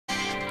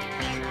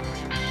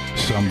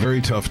some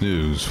very tough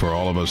news for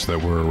all of us that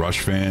were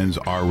Rush fans,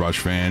 are Rush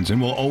fans, and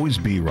will always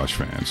be Rush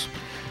fans.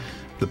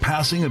 The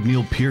passing of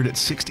Neil Peart at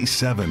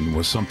 67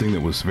 was something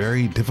that was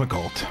very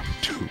difficult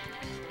to...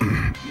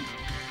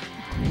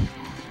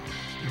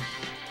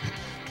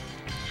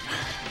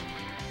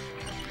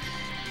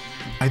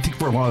 I think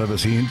for a lot of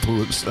us, he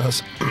influenced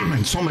us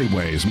in so many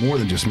ways, more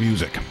than just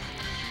music.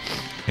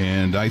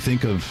 And I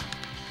think of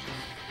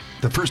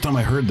the first time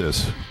I heard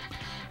this,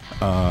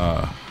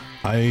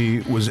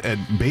 I was at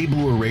Bay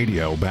Bluer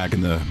Radio back in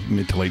the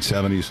mid to late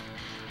 70s,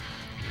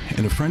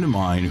 and a friend of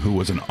mine who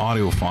was an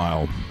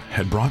audiophile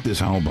had brought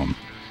this album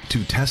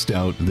to test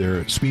out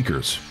their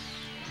speakers.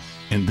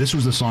 And this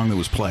was the song that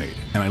was played.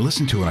 And I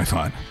listened to it and I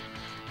thought,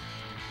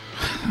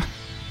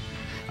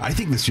 I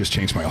think this just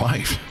changed my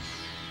life.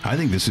 I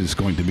think this is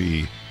going to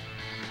be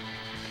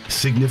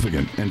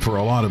significant. And for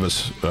a lot of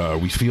us,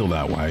 we feel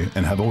that way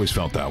and have always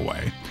felt that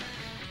way.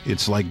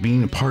 It's like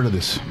being a part of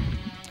this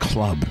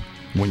club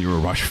when you're a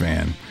Rush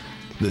fan,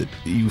 that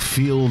you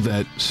feel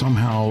that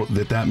somehow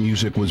that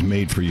music was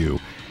made for you.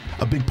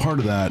 A big part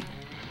of that,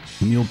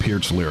 Neil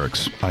Peart's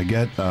lyrics. I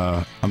get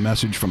a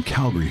message from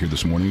Calgary here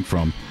this morning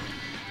from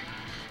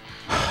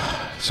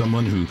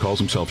someone who calls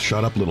himself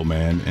Shut Up Little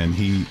Man, and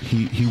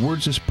he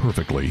words this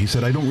perfectly. He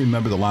said, I don't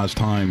remember the last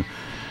time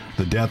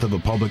the death of a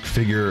public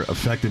figure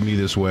affected me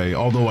this way.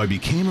 Although I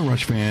became a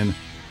Rush fan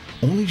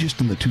only just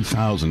in the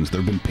 2000s,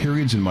 there have been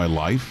periods in my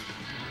life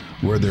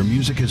where their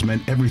music has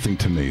meant everything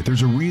to me.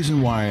 There's a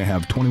reason why I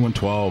have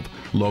 2112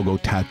 logo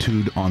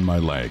tattooed on my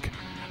leg.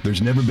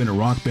 There's never been a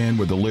rock band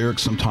where the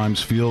lyrics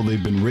sometimes feel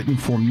they've been written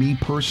for me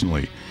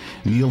personally.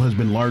 Neil has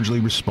been largely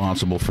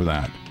responsible for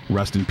that.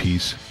 Rest in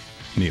peace,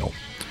 Neil.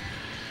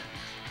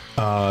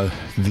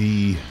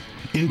 The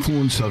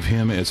influence of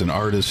him as an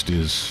artist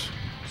is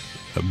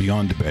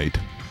beyond debate.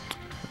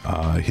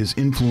 His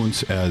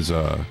influence as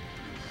a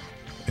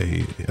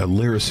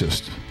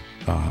lyricist,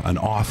 an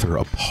author,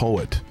 a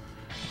poet,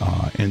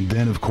 and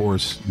then, of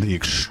course, the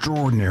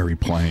extraordinary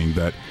playing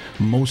that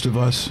most of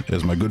us,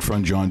 as my good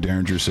friend John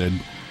Derringer said,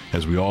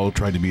 as we all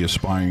tried to be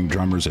aspiring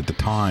drummers at the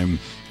time,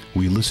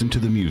 we listened to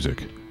the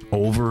music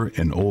over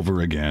and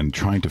over again,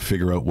 trying to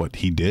figure out what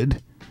he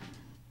did,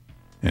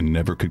 and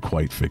never could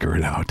quite figure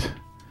it out.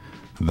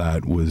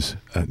 That was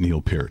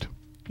Neil Peart.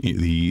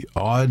 The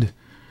odd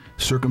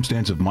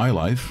circumstance of my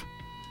life,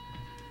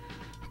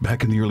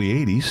 back in the early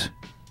 80s,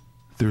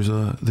 there's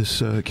this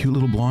cute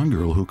little blonde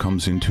girl who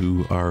comes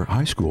into our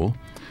high school.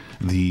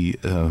 The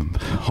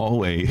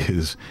hallway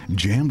is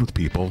jammed with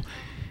people.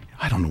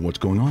 I don't know what's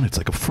going on. It's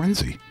like a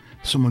frenzy.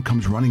 Someone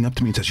comes running up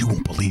to me and says, you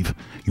will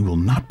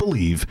not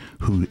believe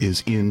who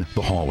is in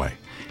the hallway.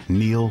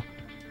 Neil,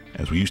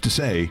 as we used to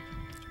say,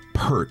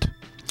 Peart.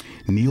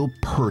 Neil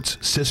Peart's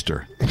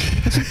sister.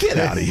 Get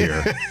out of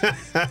here.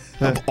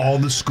 Of all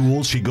the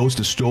schools, she goes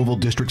to Stouffville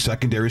District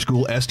Secondary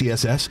School,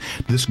 SDSS.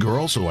 This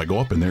girl, so I go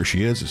up and there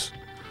she is, this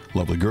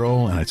lovely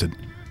girl, and I said,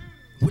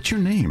 what's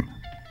your name?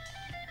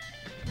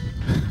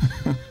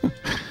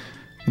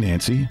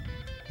 Nancy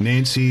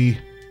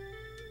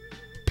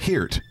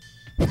Peart.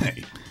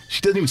 Hey,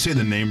 she doesn't even say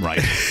the name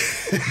right.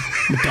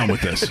 I'm done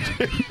with this.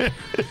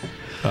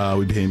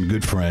 We became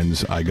good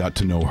friends. I got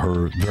to know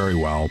her very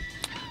well,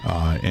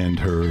 and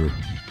her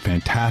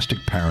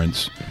fantastic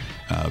parents,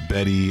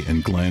 Betty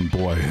and Glenn.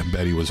 Boy,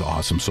 Betty was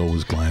awesome, so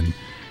was Glenn.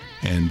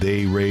 And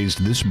they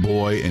raised this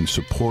boy and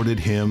supported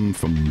him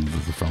from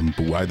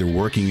either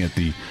working at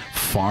the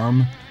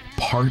farm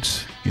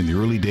parts in the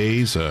early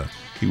days.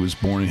 He was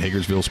born in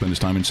Hagersville, spent his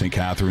time in St.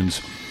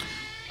 Catharines,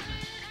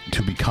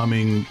 to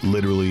becoming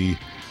literally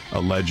a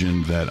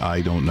legend that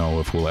I don't know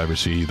if we'll ever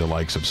see the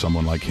likes of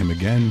someone like him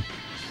again.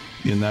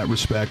 In that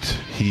respect,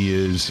 he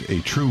is a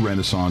true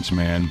Renaissance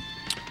man,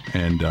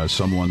 and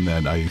someone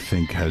that I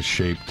think has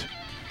shaped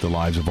the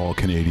lives of all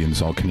Canadian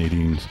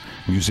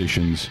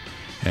musicians.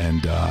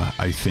 And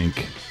I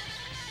think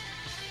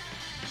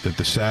that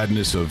the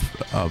sadness of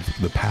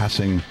the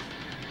passing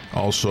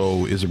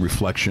also is a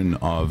reflection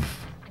of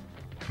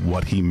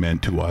what he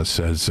meant to us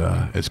as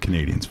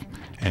Canadians,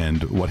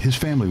 and what his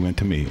family meant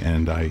to me.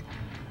 And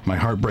my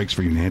heart breaks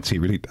for you, Nancy.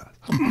 It really does.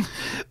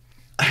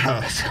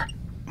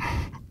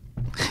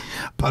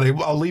 But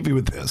I'll leave you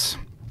with this.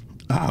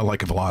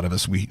 Like a lot of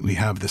us, we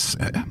have this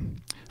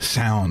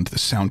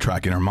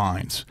soundtrack in our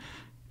minds.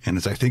 And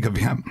as I think of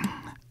him,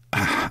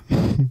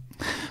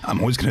 I'm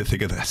always going to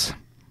think of this.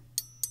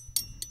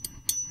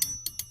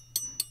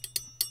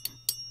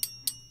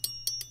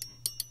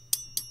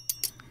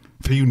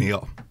 For you,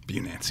 Neil. For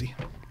you, Nancy.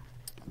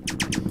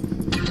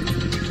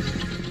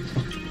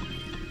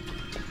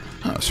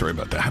 Oh, sorry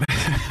about that.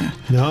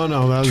 No,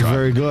 that was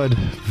very good.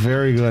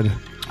 Very good.